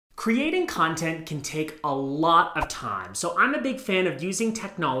Creating content can take a lot of time, so I'm a big fan of using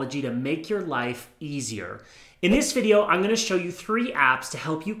technology to make your life easier. In this video, I'm going to show you 3 apps to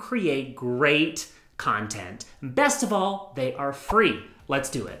help you create great content. Best of all, they are free. Let's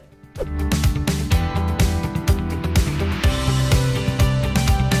do it.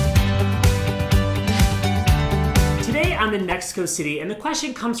 Today I'm in Mexico City, and the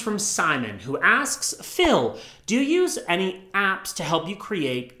question comes from Simon, who asks, Phil, do you use any apps to help you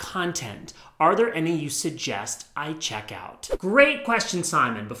create content? Are there any you suggest I check out? Great question,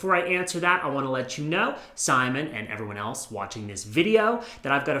 Simon. Before I answer that, I want to let you know, Simon and everyone else watching this video,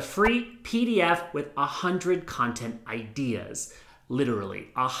 that I've got a free PDF with 100 content ideas. Literally,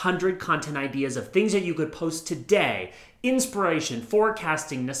 100 content ideas of things that you could post today. Inspiration,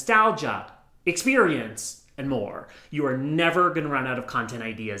 forecasting, nostalgia, experience, and more. You are never going to run out of content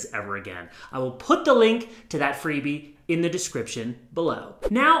ideas ever again. I will put the link to that freebie in the description below.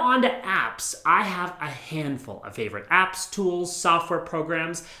 Now on to apps. I have a handful of favorite apps, tools, software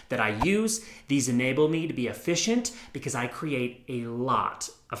programs that I use. These enable me to be efficient because I create a lot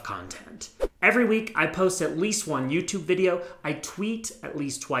of content. Every week I post at least 1 YouTube video. I tweet at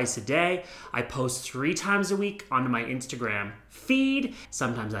least twice a day. I post 3 times a week onto my Instagram feed.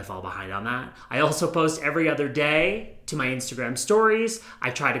 Sometimes I fall behind on that. I also post every other day to my Instagram stories. I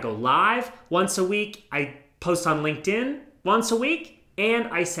try to go live once a week. I post on LinkedIn once a week, and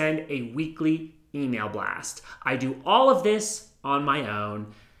I send a weekly email blast. I do all of this on my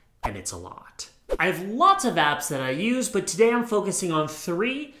own, and it's a lot. I have lots of apps that I use, but today I'm focusing on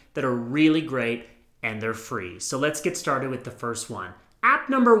 3 that are really great and they're free. So let's get started with the first one. App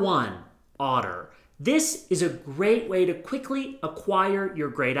number 1, Otter. This is a great way to quickly acquire your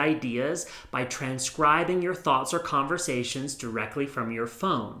great ideas by transcribing your thoughts or conversations directly from your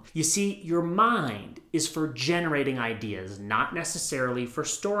phone. You see, your mind is for generating ideas, not necessarily for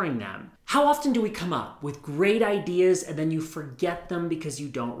storing them. How often do we come up with great ideas and then you forget them because you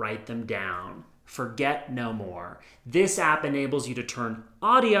don't write them down? Forget no more. This app enables you to turn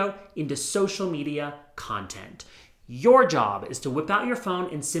audio into social media content. Your job is to whip out your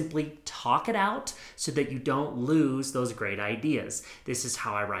phone and simply talk it out so that you don't lose those great ideas. This is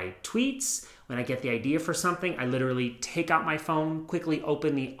how I write tweets. When I get the idea for something, I literally take out my phone, quickly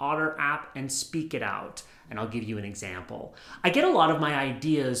open the Otter app, and speak it out. And I'll give you an example. I get a lot of my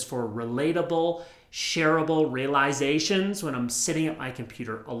ideas for relatable, shareable realizations when I'm sitting at my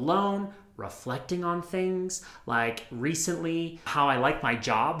computer alone, reflecting on things, like recently how I like my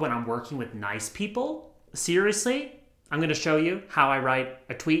job when I'm working with nice people. Seriously, I'm going to show you how I write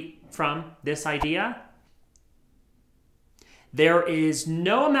a tweet from this idea. There is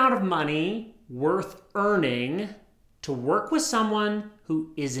no amount of money worth earning to work with someone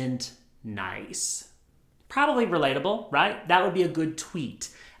who isn't nice. Probably relatable, right? That would be a good tweet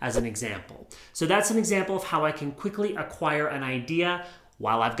as an example. So that's an example of how I can quickly acquire an idea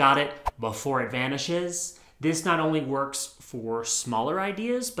while I've got it before it vanishes. This not only works for smaller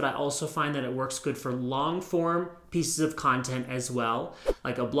ideas, but I also find that it works good for long form pieces of content as well,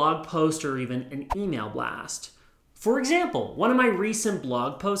 like a blog post or even an email blast. For example, one of my recent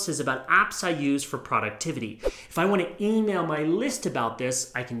blog posts is about apps I use for productivity. If I want to email my list about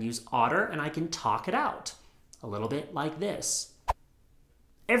this, I can use Otter and I can talk it out. A little bit like this.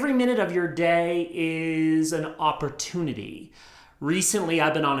 Every minute of your day is an opportunity. Recently,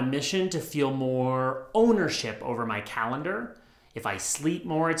 I've been on a mission to feel more ownership over my calendar. If I sleep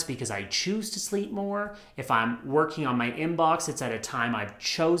more, it's because I choose to sleep more. If I'm working on my inbox, it's at a time I've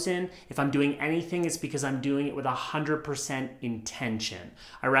chosen. If I'm doing anything, it's because I'm doing it with 100% intention.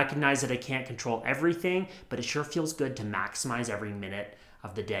 I recognize that I can't control everything, but it sure feels good to maximize every minute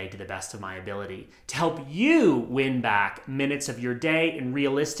of the day to the best of my ability. To help you win back minutes of your day and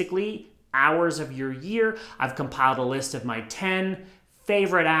realistically, hours of your year, I've compiled a list of my 10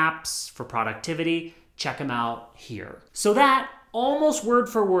 favorite apps for productivity. Check them out here. So that almost word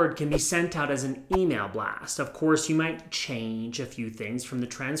for word can be sent out as an email blast. Of course, you might change a few things from the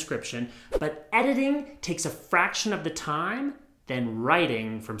transcription, but editing takes a fraction of the time than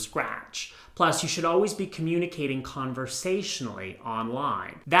writing from scratch. Plus, you should always be communicating conversationally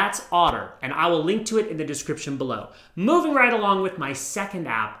online. That's Otter, and I will link to it in the description below. Moving right along with my second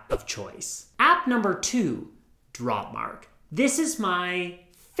app of choice. App number 2, Dropmark. This is my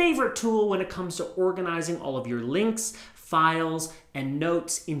favorite tool when it comes to organizing all of your links, files, and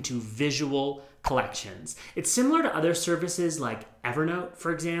notes into visual collections. It's similar to other services like Evernote,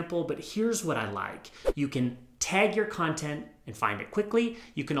 for example, but here's what I like. You can tag your content and find it quickly.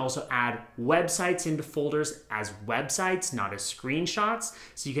 You can also add websites into folders as websites, not as screenshots.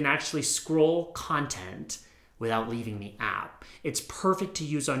 So you can actually scroll content without leaving the app. It's perfect to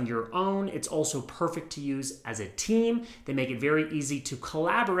use on your own. It's also perfect to use as a team. They make it very easy to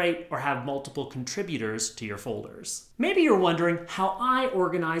collaborate or have multiple contributors to your folders. Maybe you're wondering how I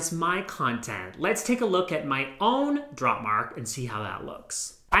organize my content. Let's take a look at my own Dropmark and see how that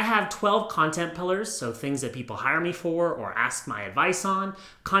looks. I have 12 content pillars, so things that people hire me for or ask my advice on.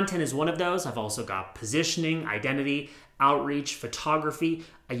 Content is one of those. I've also got positioning, identity, outreach, photography.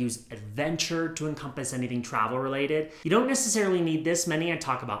 I use adventure to encompass anything travel related. You don't necessarily need this many. I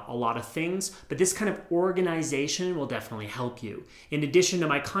talk about a lot of things, but this kind of organization will definitely help you. In addition to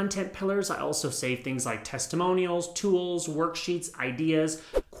my content pillars, I also save things like testimonials, tools, worksheets, ideas,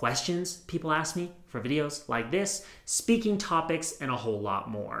 questions people ask me for videos like this, speaking topics, and a whole lot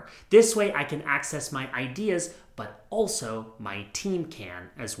more. This way I can access my ideas, but also my team can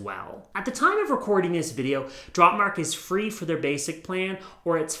as well. At the time of recording this video, Dropmark is free for their basic plan,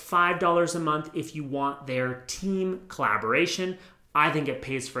 or it's $5 a month if you want their team collaboration. I think it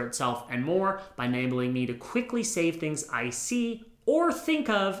pays for itself and more by enabling me to quickly save things I see or think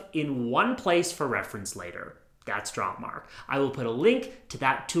of in one place for reference later. That's Dropmark. I will put a link to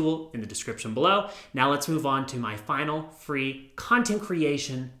that tool in the description below. Now let's move on to my final free content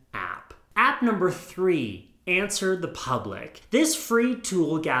creation app. App number 3. Answer the Public. This free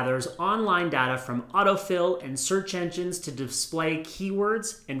tool gathers online data from autofill and search engines to display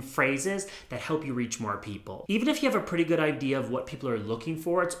keywords and phrases that help you reach more people. Even if you have a pretty good idea of what people are looking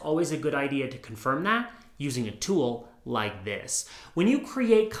for, it's always a good idea to confirm that using a tool like this. When you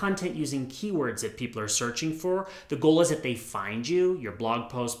create content using keywords that people are searching for, the goal is that they find you, your blog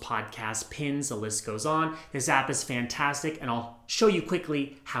posts, podcasts, pins, the list goes on. This app is fantastic, and I'll show you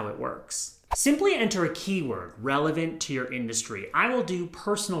quickly how it works. Simply enter a keyword relevant to your industry. I will do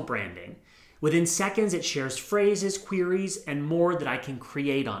personal branding. Within seconds, it shares phrases, queries, and more that I can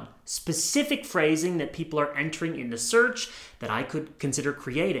create on specific phrasing that people are entering into search that I could consider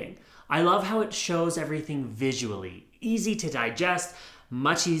creating. I love how it shows everything visually, easy to digest,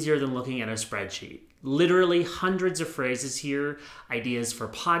 much easier than looking at a spreadsheet. Literally hundreds of phrases here, ideas for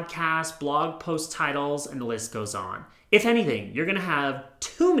podcasts, blog post titles, and the list goes on. If anything, you're gonna have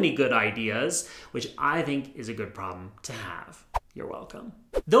too many good ideas, which I think is a good problem to have. You're welcome.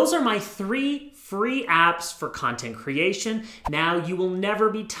 Those are my 3 free apps for content creation. Now you will never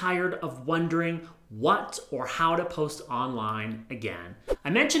be tired of wondering what or how to post online again. I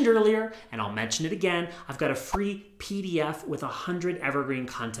mentioned earlier, and I'll mention it again, I've got a free PDF with 100 evergreen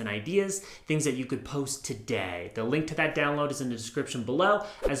content ideas, things that you could post today. The link to that download is in the description below.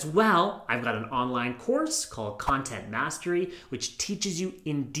 As well, I've got an online course called Content Mastery, which teaches you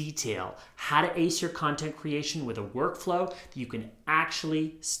in detail how to ace your content creation with a workflow that you can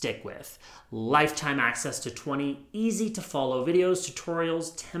actually stick with. Lifetime access to 20 easy to follow videos,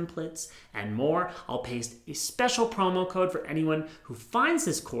 tutorials, templates, and more. I'll paste a special promo code for anyone who finds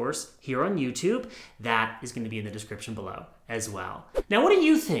this course here on YouTube. That is going to be in the description below as well. Now, what do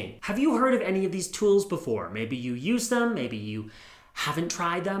you think? Have you heard of any of these tools before? Maybe you use them, maybe you haven't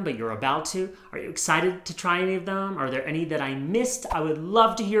tried them, but you're about to. Are you excited to try any of them? Are there any that I missed? I would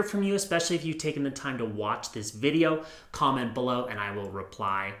love to hear from you, especially if you've taken the time to watch this video. Comment below and I will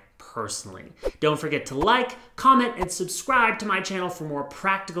reply personally. Don't forget to like, comment, and subscribe to my channel for more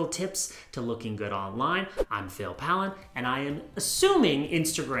practical tips to looking good online. I'm Phil Pallen, and I am assuming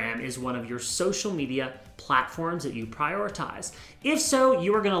Instagram is one of your social media platforms that you prioritize. If so,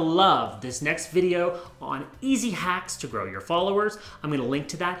 you are gonna love this next video on easy hacks to grow your followers. I'm gonna link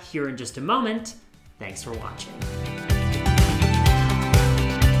to that here in just a moment. Thanks for watching.